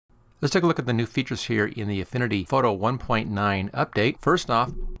Let's take a look at the new features here in the Affinity Photo 1.9 update. First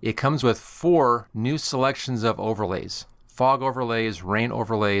off, it comes with 4 new selections of overlays. Fog overlays, rain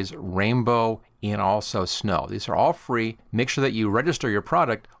overlays, rainbow, and also snow. These are all free. Make sure that you register your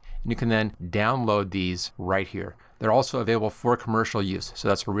product, and you can then download these right here. They're also available for commercial use, so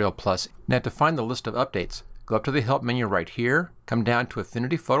that's a real plus. Now to find the list of updates, go up to the Help menu right here, come down to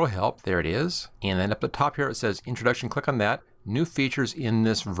Affinity Photo Help, there it is, and then up the top here it says Introduction, click on that. New features in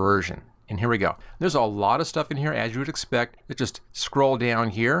this version. And here we go. There's a lot of stuff in here as you would expect. Let's just scroll down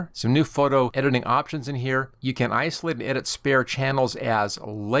here. Some new photo editing options in here. You can isolate and edit spare channels as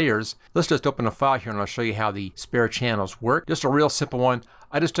layers. Let's just open a file here and I'll show you how the spare channels work. Just a real simple one.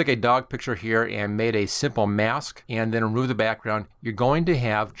 I just took a dog picture here and made a simple mask and then remove the background. You're going to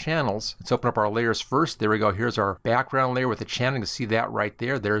have channels. Let's open up our layers first. There we go. Here's our background layer with the channel. You can see that right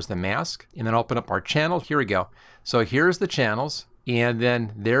there. There's the mask. And then open up our channel. Here we go. So here's the channels. And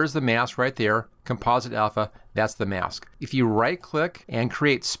then there's the mask right there, composite alpha, that's the mask. If you right click and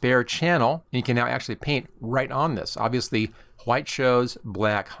create spare channel, you can now actually paint right on this. Obviously white shows,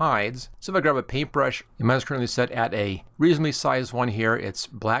 black hides. So if I grab a paintbrush, mine is currently set at a reasonably sized one here. It's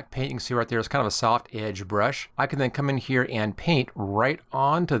black paint, you can see right there, it's kind of a soft edge brush. I can then come in here and paint right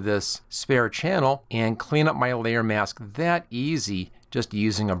onto this spare channel and clean up my layer mask that easy just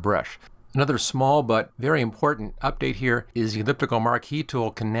using a brush. Another small but very important update here is the Elliptical Marquee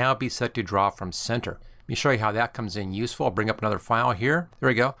tool can now be set to draw from center. Let me show you how that comes in useful. I'll bring up another file here. There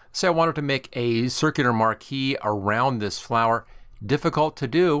we go. Say I wanted to make a circular marquee around this flower. Difficult to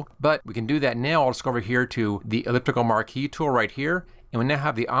do, but we can do that now. I'll just go over here to the Elliptical Marquee tool right here, and we now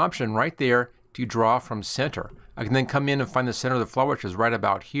have the option right there to draw from center. I can then come in and find the center of the flower, which is right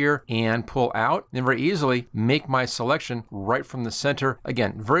about here, and pull out. Then very easily make my selection right from the center.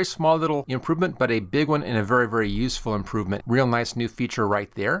 Again, very small little improvement, but a big one and a very, very useful improvement. Real nice new feature right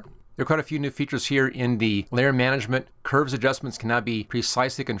there. There are quite a few new features here in the layer management. Curves adjustments can now be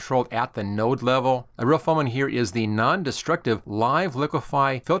precisely controlled at the node level. A real fun one here is the non-destructive live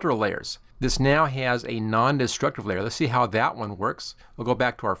Liquify filter layers. This now has a non-destructive layer. Let's see how that one works. We'll go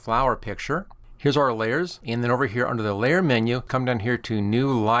back to our flower picture. Here's our layers, and then over here under the layer menu, come down here to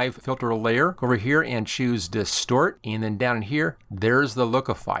new live filter layer. Go over here and choose distort, and then down here, there's the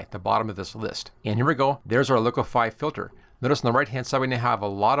Liquify at the bottom of this list. And here we go, there's our Liquify filter. Notice on the right hand side we now have a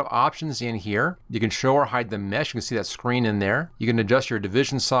lot of options in here. You can show or hide the mesh. You can see that screen in there. You can adjust your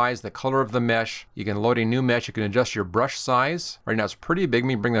division size, the color of the mesh. You can load a new mesh. You can adjust your brush size. Right now it's pretty big. Let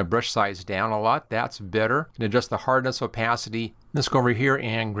me bring the brush size down a lot. That's better. You can adjust the hardness, opacity. Let's go over here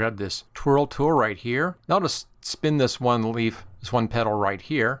and grab this twirl tool right here. Now I'll just spin this one leaf, this one petal right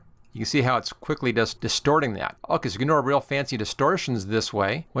here. You can see how it's quickly just distorting that. Okay, so you can do a real fancy distortions this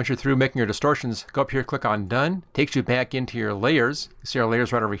way. Once you're through making your distortions, go up here, click on Done. Takes you back into your layers. You see our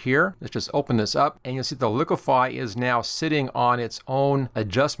layers right over here. Let's just open this up, and you'll see the Liquify is now sitting on its own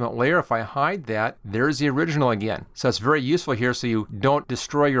adjustment layer. If I hide that, there's the original again. So it's very useful here so you don't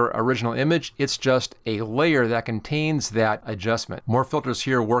destroy your original image. It's just a layer that contains that adjustment. More filters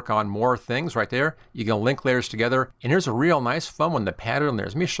here work on more things right there. You can link layers together. And here's a real nice fun one, the pattern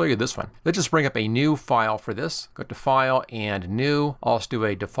layers. Let me show you this one. Let's just bring up a new file for this. Go to File and New. I'll just do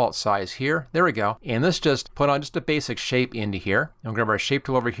a default size here. There we go. And let's just put on just a basic shape into here. And grab our shape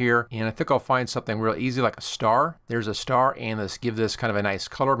tool over here. And I think I'll find something real easy like a star. There's a star. And let's give this kind of a nice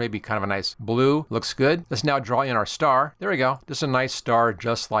color, maybe kind of a nice blue. Looks good. Let's now draw in our star. There we go. Just a nice star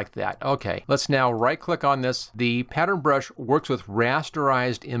just like that. Okay. Let's now right click on this. The pattern brush works with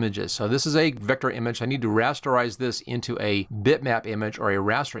rasterized images. So this is a vector image. I need to rasterize this into a bitmap image or a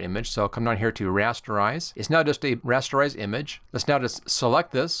raster image. So I'll come down here to rasterize. It's now just a rasterized image. Let's now just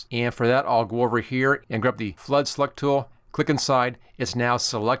select this. And for that, I'll go over here and grab the flood select tool, click inside. It's now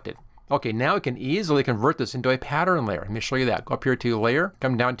selected. Okay, now we can easily convert this into a pattern layer. Let me show you that. Go up here to layer,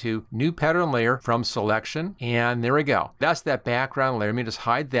 come down to new pattern layer from selection. And there we go. That's that background layer. Let me just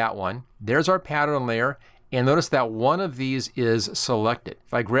hide that one. There's our pattern layer. And notice that one of these is selected.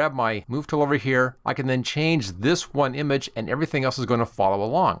 If I grab my move tool over here, I can then change this one image and everything else is going to follow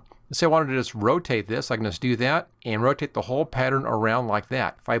along. Let's say I wanted to just rotate this. I can just do that and rotate the whole pattern around like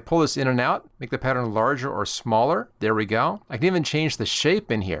that. If I pull this in and out, make the pattern larger or smaller, there we go. I can even change the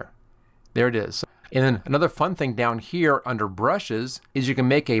shape in here. There it is. And then another fun thing down here under brushes is you can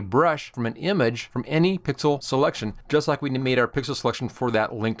make a brush from an image from any pixel selection, just like we made our pixel selection for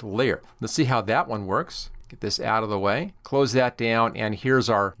that linked layer. Let's see how that one works. Get this out of the way, close that down, and here's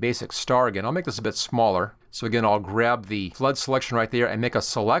our basic star again. I'll make this a bit smaller. So again, I'll grab the flood selection right there and make a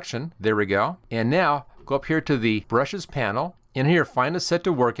selection. There we go. And now go up here to the brushes panel In here, find a set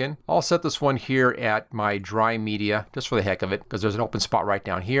to work in. I'll set this one here at my dry media, just for the heck of it, because there's an open spot right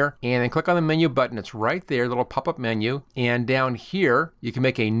down here. And then click on the menu button. It's right there, little pop-up menu. And down here, you can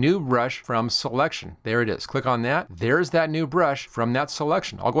make a new brush from selection. There it is. Click on that. There's that new brush from that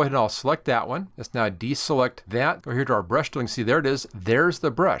selection. I'll go ahead and I'll select that one. Let's now deselect that. Go here to our brush tool. You can see there it is. There's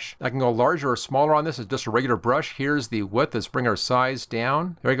the brush. I can go larger or smaller on this. It's just a regular brush. Here's the width. Let's bring our size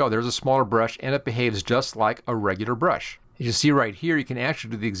down. There we go. There's a smaller brush, and it behaves just like a regular brush. As you see right here, you can actually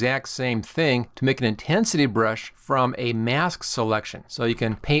do the exact same thing to make an intensity brush from a mask selection. So you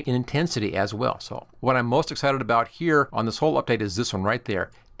can paint in intensity as well. So what I'm most excited about here on this whole update is this one right there,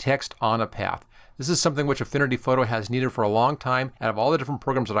 text on a path. This is something which Affinity Photo has needed for a long time. Out of all the different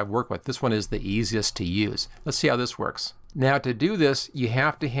programs that I've worked with, this one is the easiest to use. Let's see how this works. Now to do this, you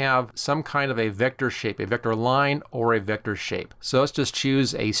have to have some kind of a vector shape, a vector line or a vector shape. So let's just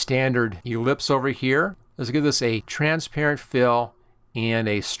choose a standard ellipse over here. Let's give this a transparent fill and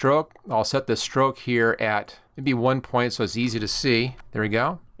a stroke. I'll set the stroke here at maybe 1 point so it's easy to see. There we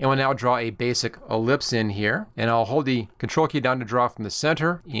go. And we'll now draw a basic ellipse in here. And I'll hold the control key down to draw from the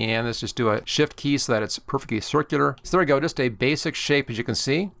center. And let's just do a shift key so that it's perfectly circular. So there we go, just a basic shape as you can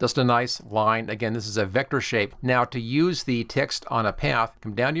see. Just a nice line. Again, this is a vector shape. Now to use the text on a path,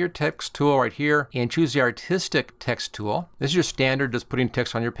 come down to your text tool right here and choose the artistic text tool. This is your standard, just putting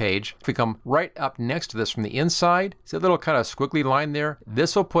text on your page. If we come right up next to this from the inside, see that little kind of squiggly line there?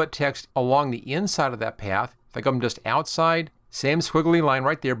 This will put text along the inside of that path. If I come just outside, same squiggly line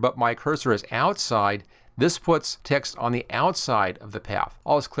right there, but my cursor is outside. This puts text on the outside of the path.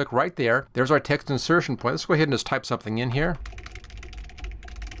 I'll just click right there. There's our text insertion point. Let's go ahead and just type something in here.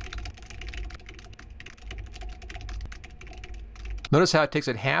 Notice how it takes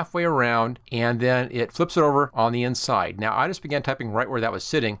it halfway around and then it flips it over on the inside. Now I just began typing right where that was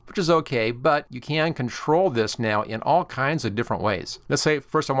sitting, which is okay, but you can control this now in all kinds of different ways. Let's say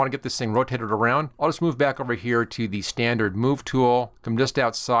first I want to get this thing rotated around. I'll just move back over here to the standard move tool, come just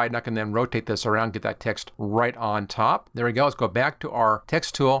outside, and I can then rotate this around, get that text right on top. There we go. Let's go back to our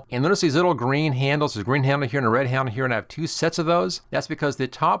text tool and notice these little green handles. There's a green handle here and a red handle here, and I have two sets of those. That's because the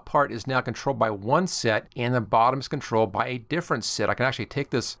top part is now controlled by one set and the bottom is controlled by a different set. I can actually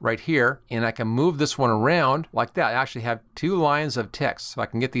take this right here and I can move this one around like that. I actually have two lines of text. So I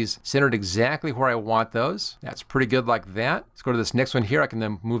can get these centered exactly where I want those. That's pretty good like that. Let's go to this next one here. I can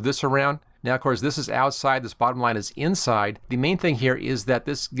then move this around. Now, of course, this is outside, this bottom line is inside. The main thing here is that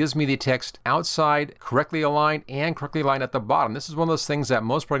this gives me the text outside, correctly aligned, and correctly aligned at the bottom. This is one of those things that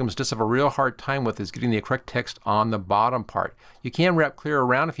most programs just have a real hard time with, is getting the correct text on the bottom part. You can wrap clear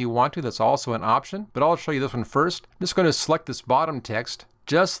around if you want to. That's also an option, but I'll show you this one first. I'm just going to select this bottom text,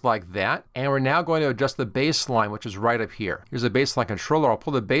 just like that. And we're now going to adjust the baseline, which is right up here. Here's a baseline controller. I'll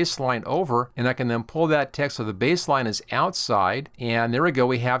pull the baseline over and I can then pull that text so the baseline is outside. And there we go.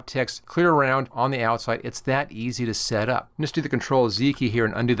 We have text clear around on the outside. It's that easy to set up. Just do the Control Z key here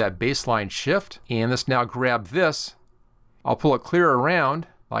and undo that baseline shift. And let's now grab this. I'll pull it clear around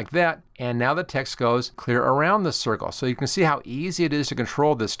like that, and now the text goes clear around the circle. So you can see how easy it is to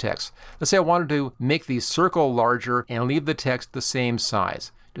control this text. Let's say I wanted to make the circle larger and leave the text the same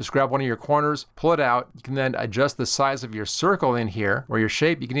size. Just grab one of your corners, pull it out. You can then adjust the size of your circle in here, or your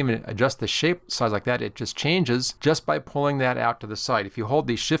shape. You can even adjust the shape size like that. It just changes just by pulling that out to the side. If you hold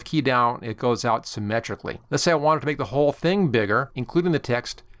the Shift key down, it goes out symmetrically. Let's say I wanted to make the whole thing bigger, including the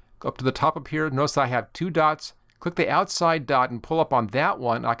text. Go up to the top up here. Notice I have two dots. Click the outside dot and pull up on that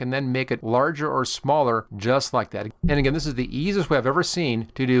one. I can then make it larger or smaller just like that. And again, this is the easiest way I've ever seen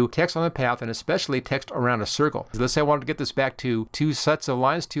to do text on the path, and especially text around a circle. Let's say I wanted to get this back to two sets of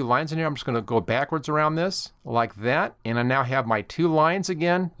lines, two lines in here. I'm just going to go backwards around this like that. And I now have my two lines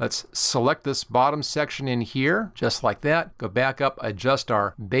again. Let's select this bottom section in here just like that. Go back up, adjust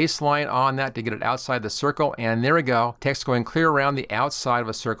our baseline on that to get it outside the circle. And there we go. Text going clear around the outside of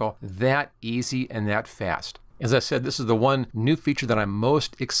a circle. That easy and that fast. As I said, this is the one new feature that I'm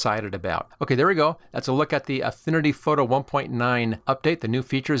most excited about. Okay, there we go. That's a look at the Affinity Photo 1.9 update, the new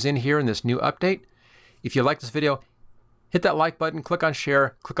features in here in this new update. If you like this video, hit that like button, click on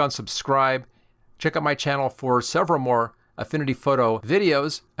share, click on subscribe. Check out my channel for several more Affinity Photo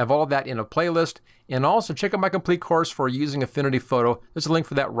videos. I have all of that in a playlist. And also check out my complete course for using Affinity Photo. There's a link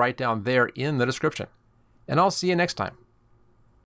for that right down there in the description. And I'll see you next time.